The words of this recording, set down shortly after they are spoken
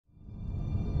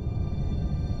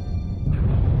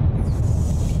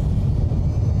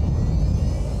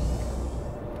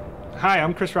Hi,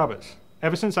 I'm Chris Roberts.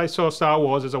 Ever since I saw Star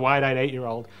Wars as a wide-eyed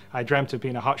 8-year-old, I dreamt of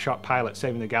being a hotshot pilot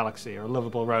saving the galaxy or a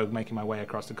lovable rogue making my way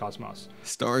across the cosmos.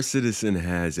 Star Citizen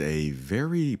has a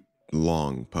very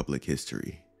long public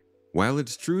history. While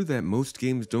it's true that most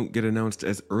games don't get announced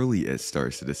as early as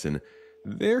Star Citizen,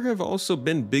 there have also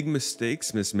been big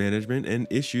mistakes, mismanagement, and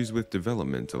issues with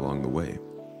development along the way.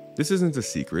 This isn't a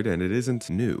secret, and it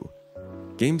isn't new.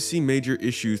 Games see major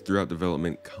issues throughout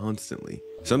development constantly.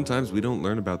 Sometimes we don't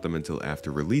learn about them until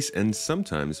after release, and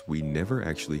sometimes we never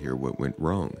actually hear what went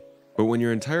wrong. But when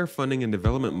your entire funding and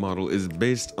development model is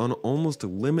based on almost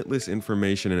limitless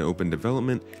information and open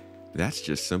development, that's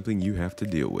just something you have to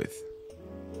deal with.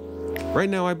 Right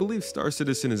now, I believe Star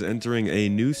Citizen is entering a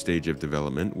new stage of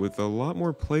development with a lot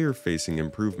more player-facing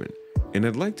improvement. And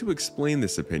I'd like to explain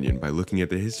this opinion by looking at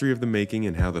the history of the making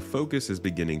and how the focus is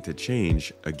beginning to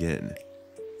change again.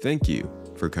 Thank you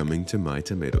for coming to my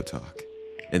Tomato Talk.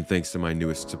 And thanks to my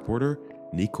newest supporter,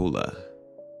 Nicola.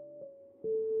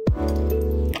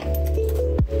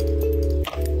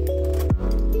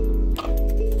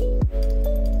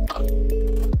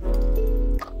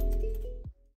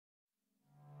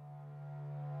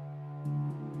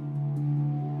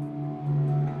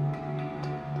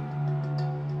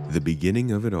 The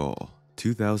beginning of it all,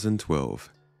 2012.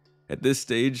 At this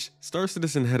stage, Star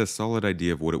Citizen had a solid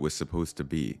idea of what it was supposed to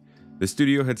be. The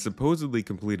studio had supposedly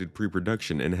completed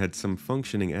pre-production and had some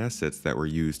functioning assets that were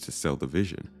used to sell the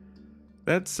vision.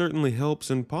 That certainly helps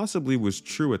and possibly was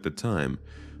true at the time,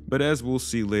 but as we'll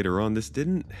see later on, this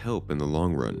didn't help in the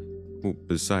long run. Well,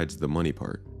 besides the money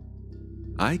part.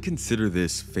 I consider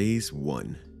this Phase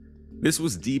 1. This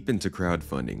was deep into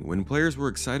crowdfunding, when players were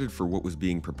excited for what was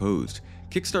being proposed.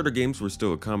 Kickstarter games were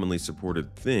still a commonly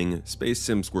supported thing, space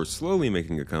sims were slowly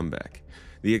making a comeback.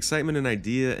 The excitement and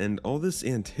idea and all this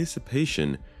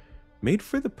anticipation made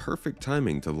for the perfect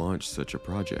timing to launch such a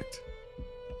project.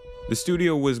 The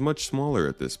studio was much smaller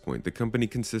at this point. The company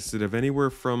consisted of anywhere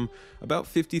from about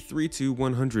 53 to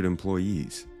 100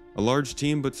 employees. A large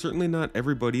team, but certainly not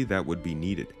everybody that would be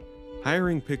needed.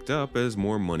 Hiring picked up as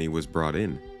more money was brought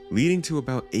in, leading to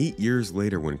about 8 years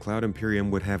later when Cloud Imperium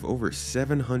would have over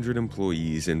 700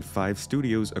 employees in 5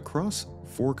 studios across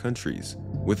 4 countries,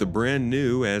 with a brand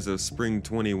new, as of Spring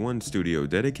 21 studio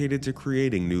dedicated to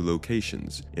creating new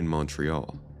locations in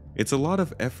Montreal. It's a lot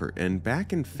of effort, and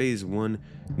back in Phase 1,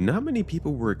 not many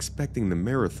people were expecting the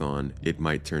marathon it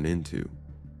might turn into.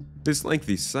 This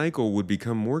lengthy cycle would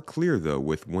become more clear though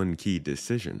with one key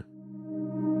decision.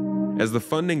 As the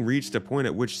funding reached a point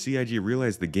at which CIG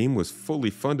realized the game was fully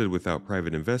funded without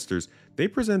private investors, they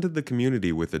presented the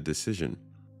community with a decision.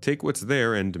 Take what's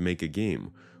there and make a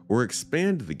game, or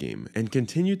expand the game and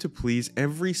continue to please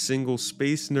every single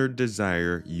space nerd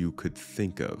desire you could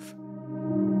think of.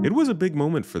 It was a big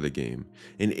moment for the game,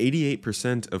 and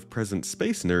 88% of present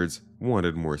space nerds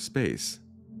wanted more space.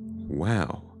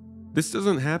 Wow. This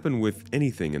doesn't happen with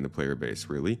anything in the player base,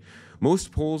 really.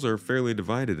 Most polls are fairly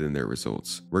divided in their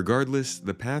results. Regardless,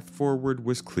 the path forward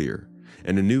was clear,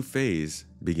 and a new phase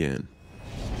began.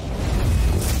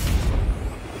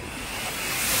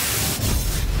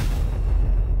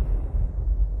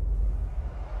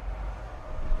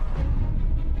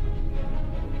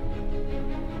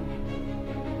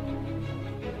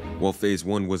 While Phase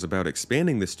 1 was about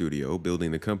expanding the studio, building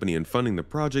the company, and funding the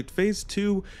project, Phase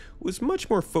 2 was much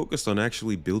more focused on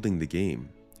actually building the game.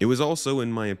 It was also,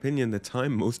 in my opinion, the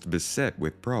time most beset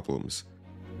with problems.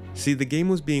 See, the game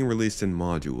was being released in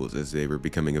modules as they were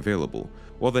becoming available.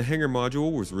 While the hangar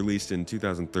module was released in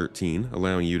 2013,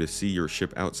 allowing you to see your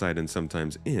ship outside and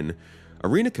sometimes in,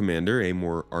 Arena Commander, a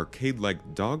more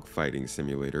arcade-like dogfighting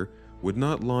simulator, would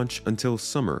not launch until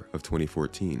summer of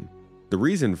 2014. The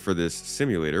reason for this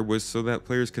simulator was so that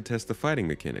players could test the fighting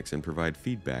mechanics and provide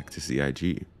feedback to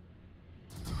CIG.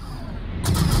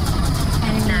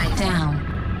 Enemy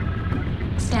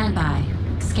down. Stand by.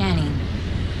 Scanning.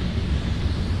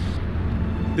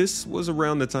 This was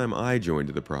around the time I joined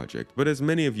the project, but as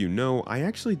many of you know, I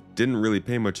actually didn't really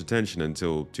pay much attention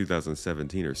until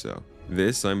 2017 or so.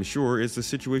 This, I'm sure, is the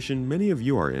situation many of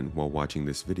you are in while watching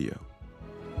this video.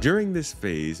 During this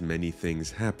phase, many things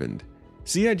happened.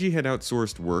 CIG had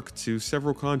outsourced work to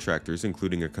several contractors,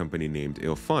 including a company named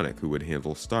Illfonic, who would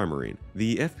handle Star Marine,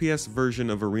 the FPS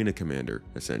version of Arena Commander,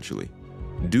 essentially.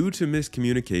 Due to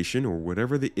miscommunication or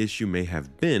whatever the issue may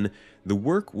have been, the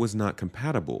work was not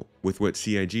compatible with what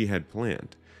CIG had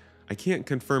planned. I can't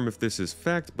confirm if this is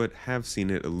fact, but have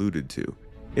seen it alluded to.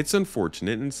 It's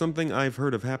unfortunate and something I've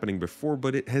heard of happening before,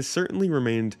 but it has certainly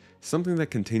remained something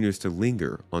that continues to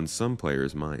linger on some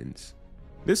players' minds.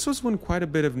 This was when quite a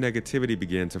bit of negativity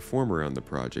began to form around the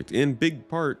project, in big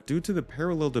part due to the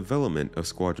parallel development of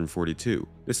Squadron 42,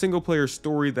 the single-player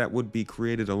story that would be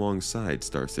created alongside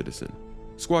Star Citizen.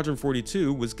 Squadron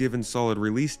 42 was given solid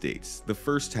release dates, the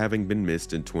first having been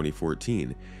missed in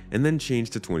 2014, and then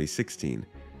changed to 2016.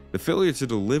 The failure to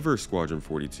deliver Squadron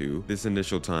 42 this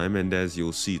initial time, and as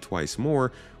you'll see twice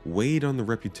more, weighed on the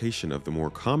reputation of the more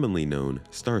commonly known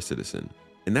Star Citizen.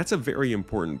 And that's a very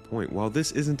important point. While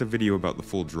this isn't a video about the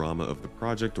full drama of the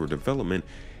project or development,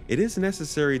 it is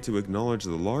necessary to acknowledge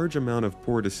the large amount of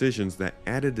poor decisions that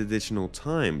added additional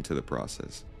time to the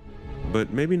process.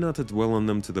 But maybe not to dwell on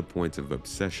them to the point of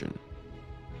obsession.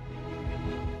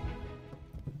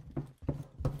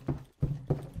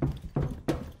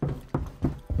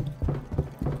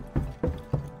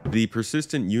 The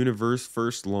persistent universe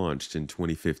first launched in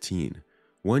 2015.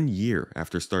 1 year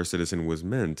after Star Citizen was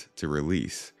meant to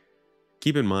release.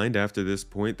 Keep in mind, after this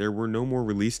point, there were no more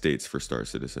release dates for Star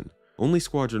Citizen, only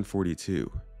Squadron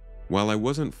 42. While I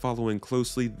wasn't following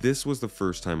closely, this was the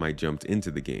first time I jumped into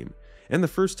the game, and the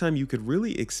first time you could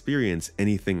really experience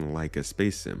anything like a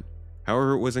space sim.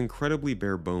 However, it was incredibly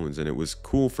bare bones, and it was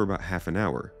cool for about half an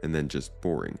hour, and then just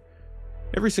boring.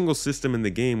 Every single system in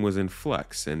the game was in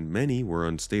flux, and many were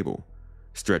unstable.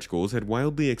 Stretch goals had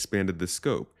wildly expanded the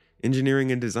scope.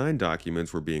 Engineering and design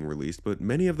documents were being released, but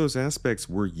many of those aspects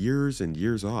were years and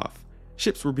years off.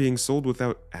 Ships were being sold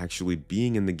without actually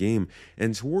being in the game,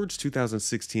 and towards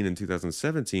 2016 and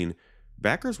 2017,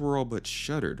 backers were all but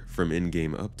shuttered from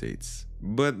in-game updates.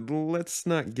 But let's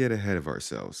not get ahead of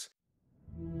ourselves.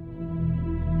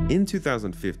 In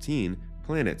 2015,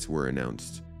 planets were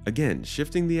announced, again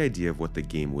shifting the idea of what the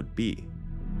game would be.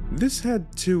 This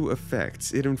had two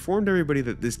effects. It informed everybody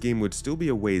that this game would still be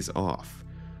a ways off.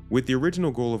 With the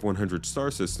original goal of 100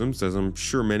 star systems, as I'm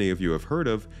sure many of you have heard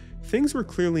of, things were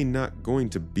clearly not going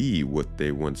to be what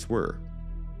they once were.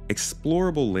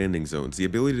 Explorable landing zones, the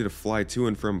ability to fly to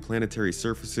and from planetary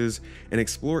surfaces and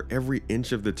explore every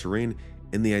inch of the terrain,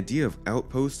 and the idea of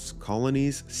outposts,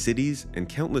 colonies, cities, and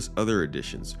countless other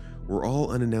additions were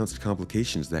all unannounced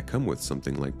complications that come with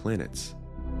something like planets.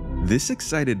 This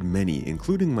excited many,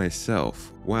 including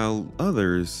myself, while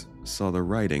others saw the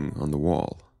writing on the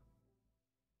wall.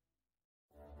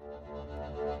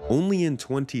 Only in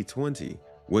 2020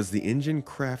 was the engine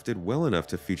crafted well enough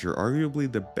to feature arguably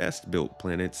the best built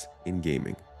planets in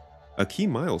gaming. A key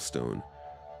milestone,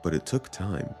 but it took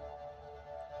time.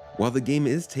 While the game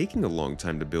is taking a long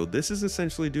time to build, this is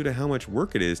essentially due to how much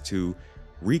work it is to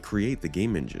recreate the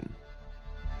game engine.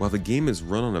 While the game is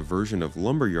run on a version of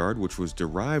Lumberyard which was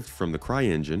derived from the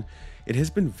CryEngine, it has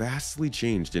been vastly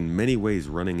changed in many ways,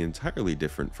 running entirely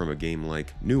different from a game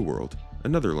like New World,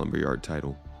 another Lumberyard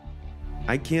title.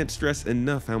 I can't stress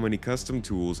enough how many custom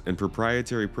tools and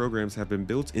proprietary programs have been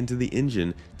built into the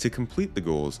engine to complete the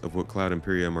goals of what Cloud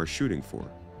Imperium are shooting for.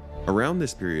 Around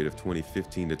this period of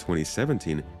 2015 to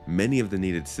 2017, many of the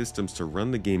needed systems to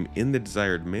run the game in the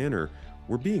desired manner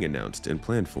were being announced and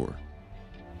planned for.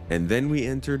 And then we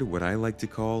entered what I like to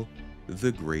call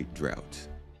the Great Drought.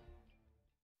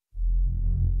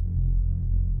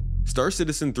 Star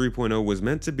Citizen 3.0 was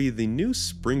meant to be the new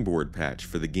springboard patch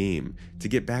for the game to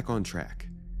get back on track.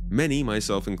 Many,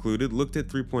 myself included, looked at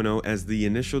 3.0 as the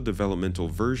initial developmental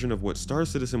version of what Star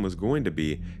Citizen was going to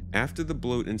be after the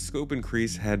bloat and scope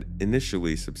increase had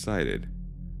initially subsided.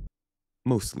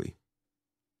 Mostly.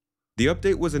 The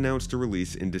update was announced to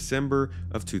release in December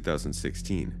of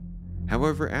 2016.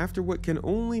 However, after what can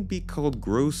only be called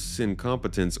gross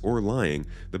incompetence or lying,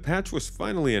 the patch was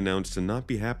finally announced to not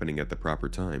be happening at the proper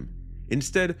time.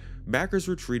 Instead, backers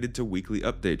were treated to weekly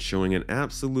updates showing an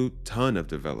absolute ton of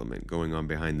development going on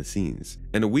behind the scenes,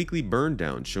 and a weekly burn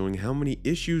down showing how many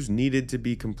issues needed to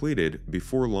be completed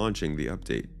before launching the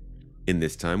update. In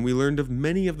this time, we learned of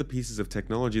many of the pieces of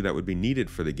technology that would be needed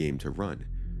for the game to run.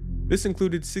 This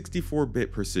included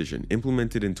 64-bit precision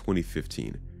implemented in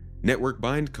 2015, network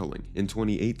bind culling in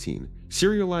 2018,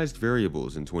 serialized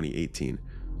variables in 2018,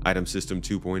 Item System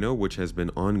 2.0 which has been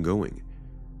ongoing,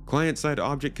 client-side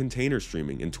object container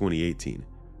streaming in 2018,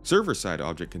 server-side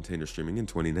object container streaming in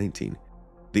 2019,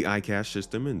 the iCache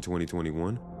system in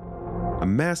 2021, a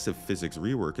massive physics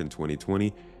rework in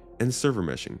 2020, and server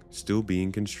meshing still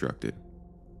being constructed.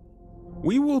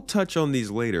 We will touch on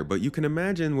these later, but you can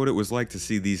imagine what it was like to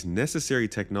see these necessary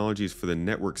technologies for the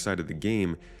network side of the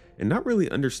game and not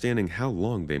really understanding how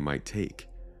long they might take.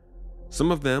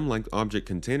 Some of them, like object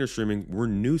container streaming, were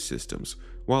new systems,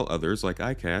 while others, like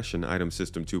iCache and Item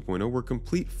System 2.0, were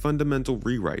complete fundamental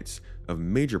rewrites of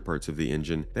major parts of the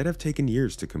engine that have taken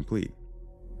years to complete.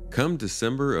 Come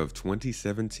December of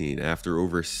 2017, after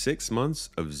over 6 months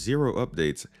of zero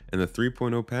updates and the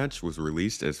 3.0 patch was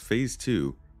released as Phase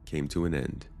 2 came to an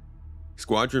end.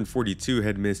 Squadron 42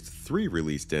 had missed 3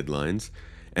 release deadlines,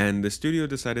 and the studio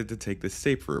decided to take the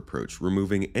safer approach,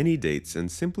 removing any dates and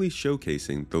simply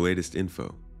showcasing the latest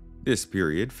info. This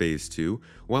period, Phase 2,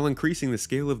 while increasing the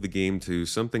scale of the game to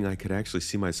something I could actually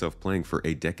see myself playing for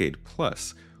a decade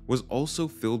plus, was also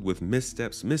filled with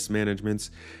missteps,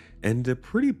 mismanagements, and a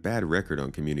pretty bad record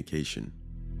on communication.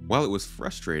 While it was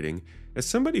frustrating, as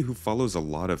somebody who follows a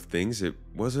lot of things, it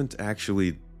wasn't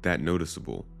actually that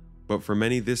noticeable. But for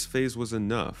many, this phase was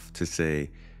enough to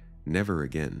say, never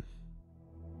again.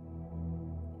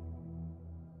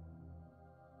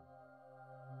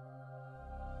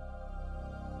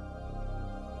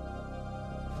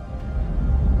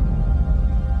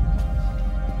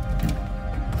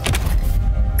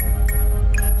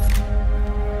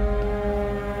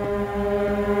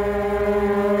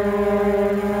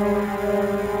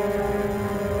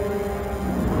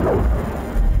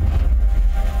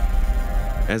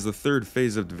 As the third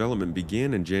phase of development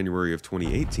began in January of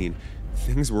 2018,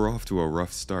 things were off to a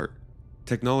rough start.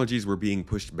 Technologies were being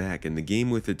pushed back, and the game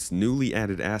with its newly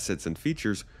added assets and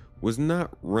features was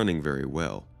not running very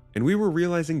well. And we were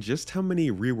realizing just how many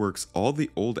reworks all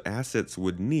the old assets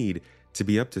would need to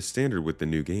be up to standard with the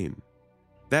new game.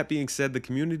 That being said, the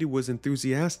community was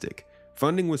enthusiastic,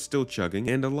 funding was still chugging,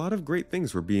 and a lot of great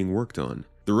things were being worked on.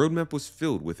 The roadmap was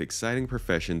filled with exciting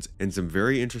professions and some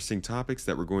very interesting topics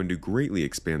that were going to greatly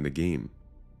expand the game.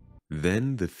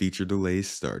 Then the feature delays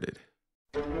started.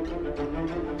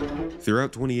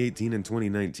 Throughout 2018 and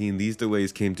 2019, these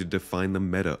delays came to define the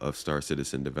meta of Star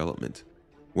Citizen development.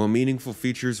 While meaningful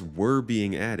features were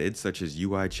being added, such as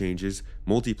UI changes,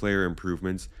 multiplayer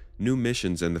improvements, new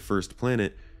missions, and the first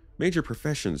planet, major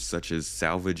professions such as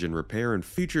salvage and repair and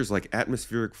features like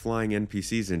atmospheric flying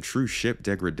NPCs and true ship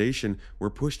degradation were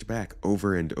pushed back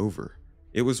over and over.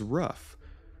 It was rough,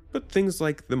 but things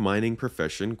like the mining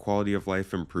profession, quality of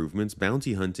life improvements,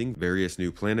 bounty hunting, various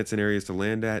new planets and areas to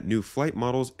land at, new flight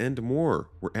models, and more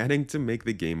were adding to make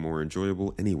the game more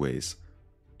enjoyable anyways.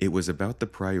 It was about the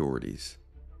priorities.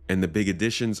 And the big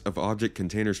additions of object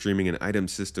container streaming and item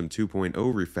system 2.0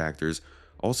 refactors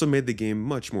also made the game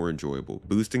much more enjoyable,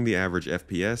 boosting the average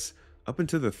FPS up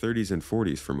into the 30s and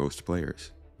 40s for most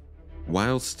players.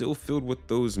 While still filled with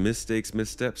those mistakes,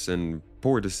 missteps, and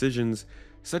poor decisions,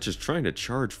 such as trying to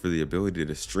charge for the ability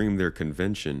to stream their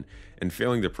convention and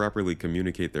failing to properly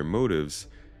communicate their motives,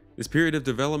 this period of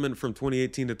development from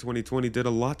 2018 to 2020 did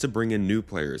a lot to bring in new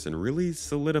players and really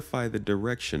solidify the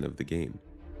direction of the game.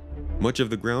 Much of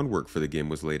the groundwork for the game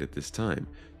was laid at this time.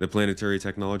 The Planetary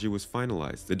technology was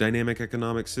finalized, the dynamic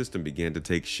economic system began to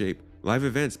take shape, live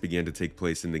events began to take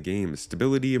place in the game,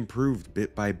 stability improved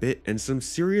bit by bit, and some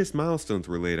serious milestones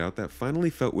were laid out that finally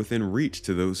felt within reach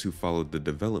to those who followed the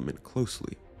development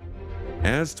closely.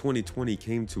 As 2020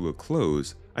 came to a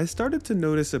close, I started to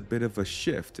notice a bit of a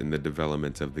shift in the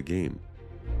development of the game.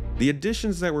 The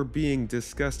additions that were being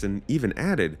discussed and even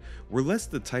added were less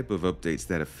the type of updates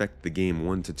that affect the game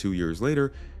 1 to 2 years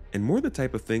later, and more the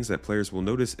type of things that players will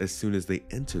notice as soon as they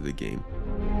enter the game.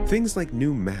 Things like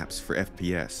new maps for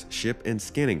FPS, ship and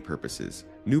scanning purposes,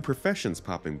 new professions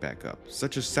popping back up,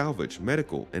 such as salvage,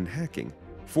 medical, and hacking.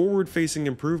 Forward-facing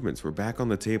improvements were back on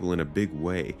the table in a big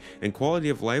way, and quality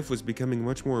of life was becoming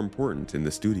much more important in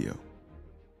the studio.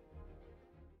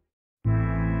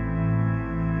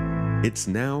 It's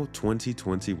now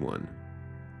 2021.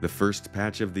 The first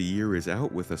patch of the year is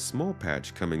out, with a small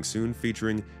patch coming soon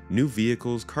featuring new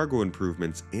vehicles, cargo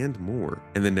improvements, and more.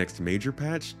 And the next major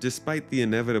patch, despite the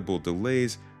inevitable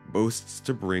delays, boasts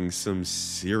to bring some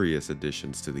serious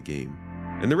additions to the game.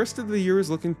 And the rest of the year is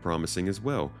looking promising as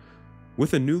well,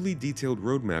 with a newly detailed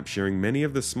roadmap sharing many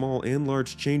of the small and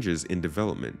large changes in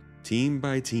development, team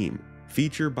by team,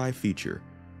 feature by feature,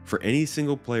 for any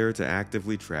single player to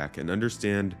actively track and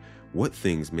understand what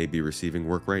things may be receiving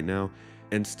work right now,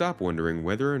 and stop wondering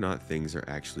whether or not things are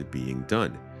actually being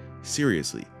done.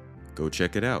 Seriously, go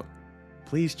check it out.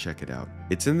 Please check it out.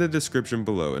 It's in the description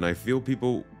below, and I feel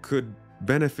people could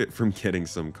benefit from getting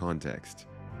some context.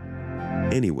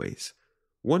 Anyways,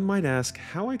 one might ask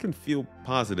how I can feel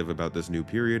positive about this new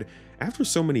period after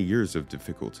so many years of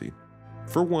difficulty.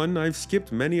 For one, I've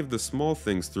skipped many of the small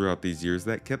things throughout these years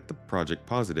that kept the project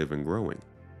positive and growing.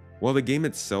 While the game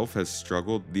itself has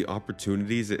struggled, the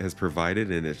opportunities it has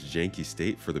provided in its janky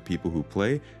state for the people who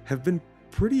play have been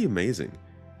pretty amazing.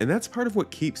 And that's part of what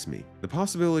keeps me, the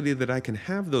possibility that I can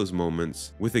have those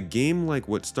moments with a game like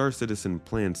what Star Citizen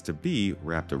plans to be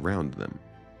wrapped around them.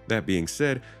 That being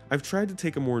said, I've tried to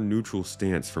take a more neutral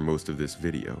stance for most of this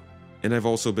video. and I've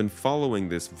also been following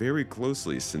this very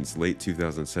closely since late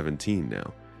 2017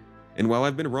 now. And while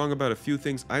I've been wrong about a few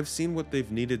things, I've seen what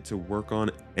they've needed to work on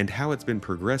and how it's been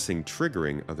progressing,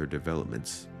 triggering other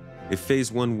developments. If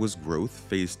Phase 1 was growth,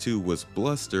 Phase 2 was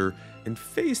bluster, and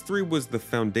Phase 3 was the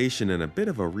foundation and a bit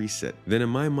of a reset, then in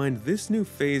my mind this new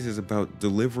phase is about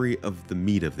delivery of the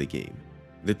meat of the game.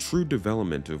 The true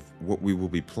development of what we will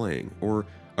be playing, or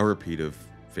a repeat of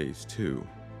Phase 2.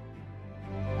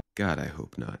 God, I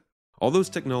hope not. All those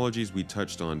technologies we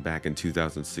touched on back in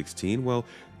 2016, well,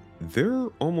 they're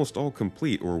almost all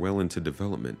complete or well into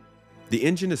development. The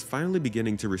engine is finally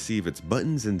beginning to receive its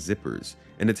buttons and zippers,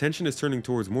 and attention is turning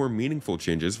towards more meaningful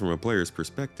changes from a player's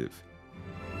perspective.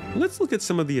 Let's look at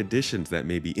some of the additions that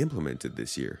may be implemented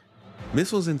this year.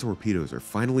 Missiles and torpedoes are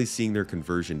finally seeing their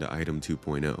conversion to Item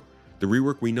 2.0, the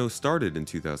rework we know started in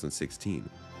 2016.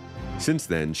 Since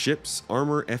then, ships,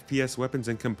 armor, FPS weapons,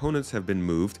 and components have been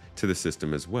moved to the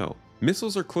system as well.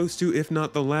 Missiles are close to, if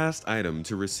not the last item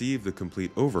to receive the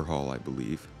complete overhaul, I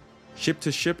believe.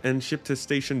 Ship-to-ship and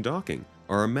ship-to-station docking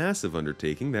are a massive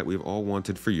undertaking that we've all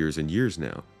wanted for years and years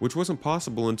now, which wasn't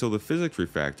possible until the physics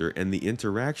refactor and the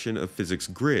interaction of physics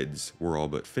grids were all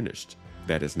but finished.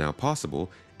 That is now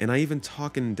possible, and I even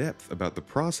talk in depth about the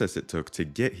process it took to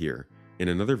get here in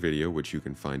another video which you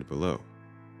can find below.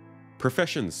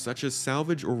 Professions such as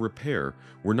salvage or repair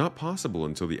were not possible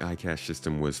until the iCache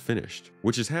system was finished,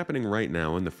 which is happening right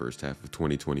now in the first half of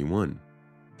 2021.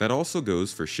 That also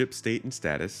goes for ship state and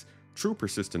status, true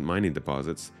persistent mining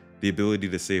deposits, the ability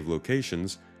to save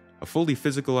locations, a fully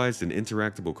physicalized and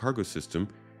interactable cargo system,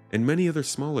 and many other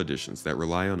small additions that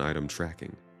rely on item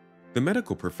tracking. The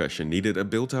medical profession needed a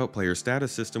built-out player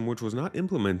status system which was not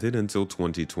implemented until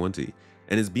 2020,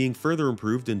 and is being further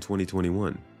improved in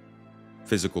 2021.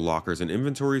 Physical lockers and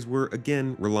inventories were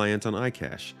again reliant on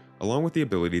iCache, along with the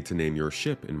ability to name your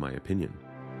ship in my opinion.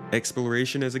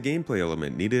 Exploration as a gameplay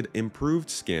element needed improved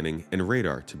scanning and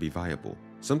radar to be viable,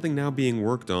 something now being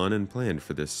worked on and planned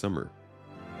for this summer.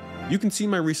 You can see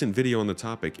my recent video on the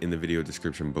topic in the video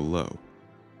description below.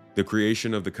 The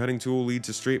creation of the cutting tool leads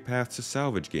a straight path to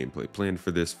salvage gameplay planned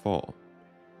for this fall.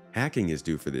 Hacking is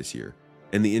due for this year,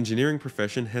 and the engineering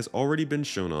profession has already been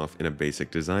shown off in a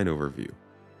basic design overview.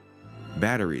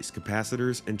 Batteries,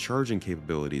 capacitors, and charging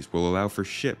capabilities will allow for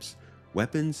ships,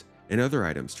 weapons, and other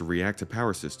items to react to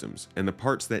power systems and the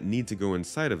parts that need to go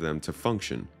inside of them to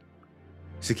function.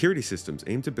 Security systems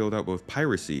aim to build out both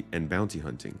piracy and bounty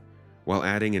hunting, while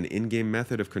adding an in-game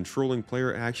method of controlling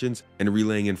player actions and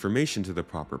relaying information to the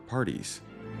proper parties.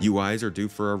 UIs are due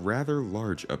for a rather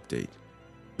large update.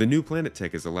 The new planet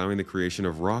tech is allowing the creation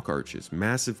of rock arches,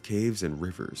 massive caves, and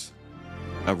rivers.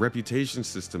 A reputation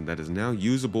system that is now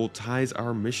usable ties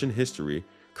our mission history,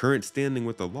 current standing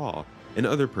with the law, and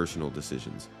other personal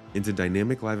decisions into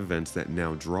dynamic live events that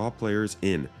now draw players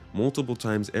in multiple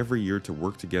times every year to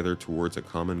work together towards a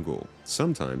common goal,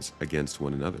 sometimes against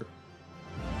one another.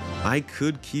 I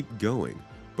could keep going,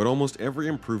 but almost every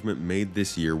improvement made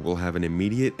this year will have an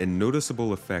immediate and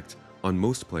noticeable effect on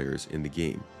most players in the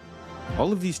game.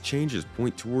 All of these changes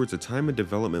point towards a time of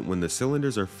development when the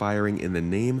cylinders are firing in the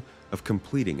name of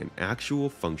completing an actual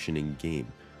functioning game,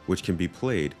 which can be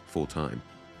played full-time.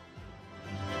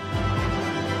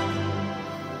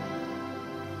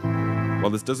 While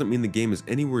this doesn't mean the game is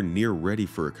anywhere near ready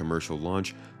for a commercial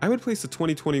launch, I would place the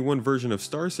 2021 version of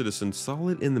Star Citizen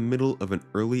solid in the middle of an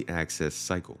early access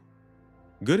cycle.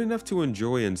 Good enough to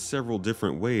enjoy in several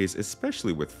different ways,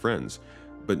 especially with friends,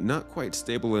 but not quite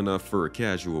stable enough for a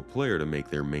casual player to make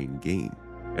their main game.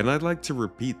 And I'd like to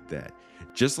repeat that.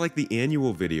 Just like the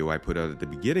annual video I put out at the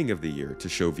beginning of the year to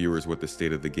show viewers what the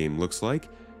state of the game looks like,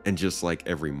 and just like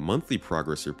every monthly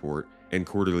progress report and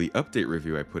quarterly update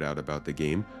review I put out about the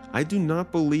game, I do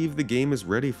not believe the game is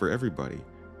ready for everybody,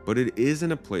 but it is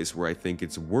in a place where I think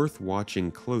it's worth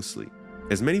watching closely,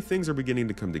 as many things are beginning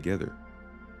to come together.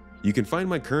 You can find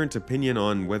my current opinion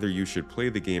on whether you should play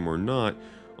the game or not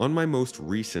on my most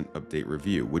recent update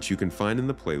review, which you can find in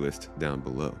the playlist down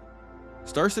below.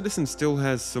 Star Citizen still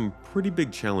has some pretty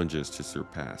big challenges to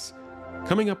surpass,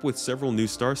 coming up with several new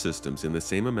star systems in the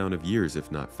same amount of years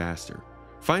if not faster,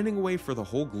 finding a way for the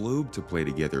whole globe to play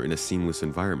together in a seamless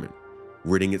environment,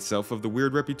 ridding itself of the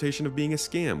weird reputation of being a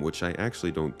scam, which I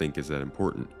actually don't think is that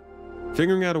important,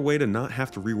 figuring out a way to not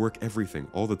have to rework everything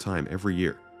all the time every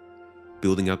year,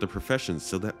 building out the professions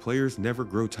so that players never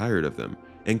grow tired of them,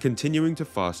 and continuing to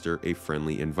foster a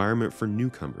friendly environment for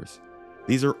newcomers.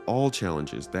 These are all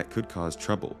challenges that could cause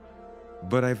trouble,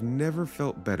 but I've never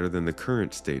felt better than the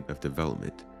current state of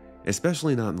development,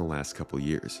 especially not in the last couple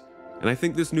years. And I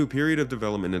think this new period of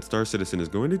development in Star Citizen is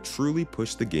going to truly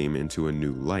push the game into a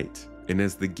new light. And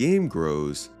as the game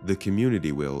grows, the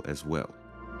community will as well.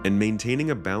 And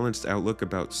maintaining a balanced outlook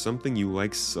about something you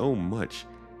like so much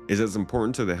is as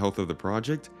important to the health of the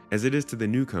project as it is to the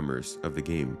newcomers of the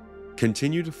game.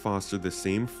 Continue to foster the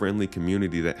same friendly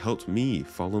community that helped me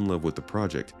fall in love with the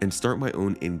project and start my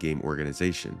own in-game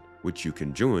organization, which you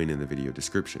can join in the video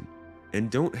description.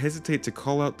 And don't hesitate to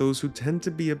call out those who tend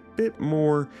to be a bit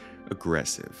more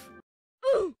aggressive.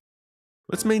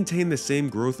 Let's maintain the same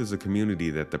growth as a community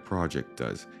that the project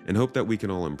does, and hope that we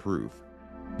can all improve.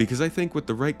 Because I think with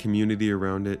the right community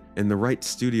around it, and the right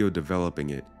studio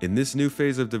developing it, in this new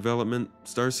phase of development,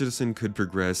 Star Citizen could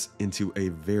progress into a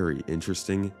very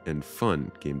interesting and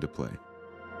fun game to play.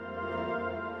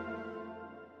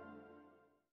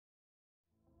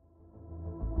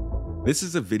 This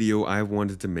is a video I've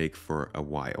wanted to make for a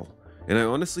while, and I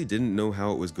honestly didn't know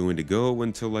how it was going to go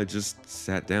until I just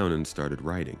sat down and started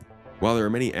writing. While there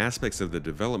are many aspects of the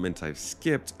development I've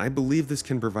skipped, I believe this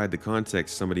can provide the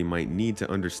context somebody might need to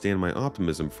understand my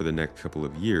optimism for the next couple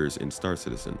of years in Star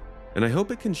Citizen. And I hope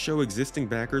it can show existing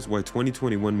backers why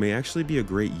 2021 may actually be a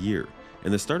great year,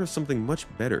 and the start of something much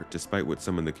better despite what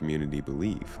some in the community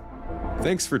believe.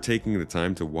 Thanks for taking the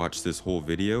time to watch this whole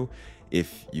video,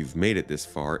 if you've made it this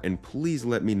far, and please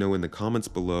let me know in the comments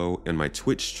below, in my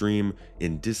Twitch stream,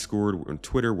 in Discord, on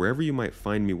Twitter, wherever you might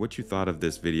find me, what you thought of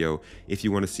this video, if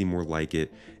you want to see more like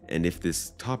it, and if this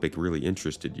topic really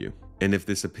interested you, and if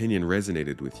this opinion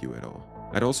resonated with you at all.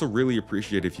 I'd also really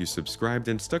appreciate if you subscribed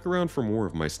and stuck around for more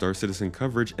of my Star Citizen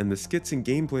coverage and the skits and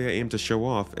gameplay I aim to show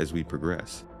off as we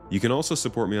progress. You can also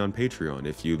support me on Patreon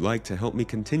if you'd like to help me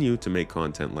continue to make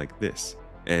content like this.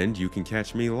 And you can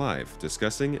catch me live,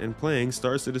 discussing and playing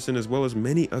Star Citizen as well as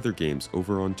many other games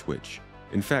over on Twitch.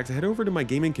 In fact, head over to my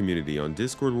gaming community on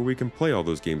Discord where we can play all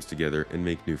those games together and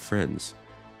make new friends.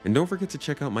 And don't forget to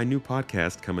check out my new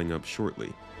podcast coming up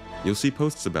shortly. You'll see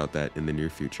posts about that in the near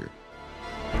future.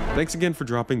 Thanks again for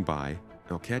dropping by.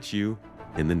 I'll catch you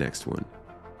in the next one.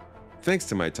 Thanks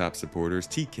to my top supporters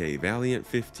TK,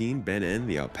 Valiant15, Ben N,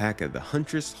 The Alpaca, The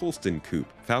Huntress, Holston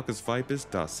Coop, Falcus Vipus,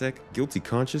 Dosek, Guilty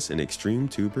Conscious, and Extreme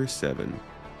Tuber 7.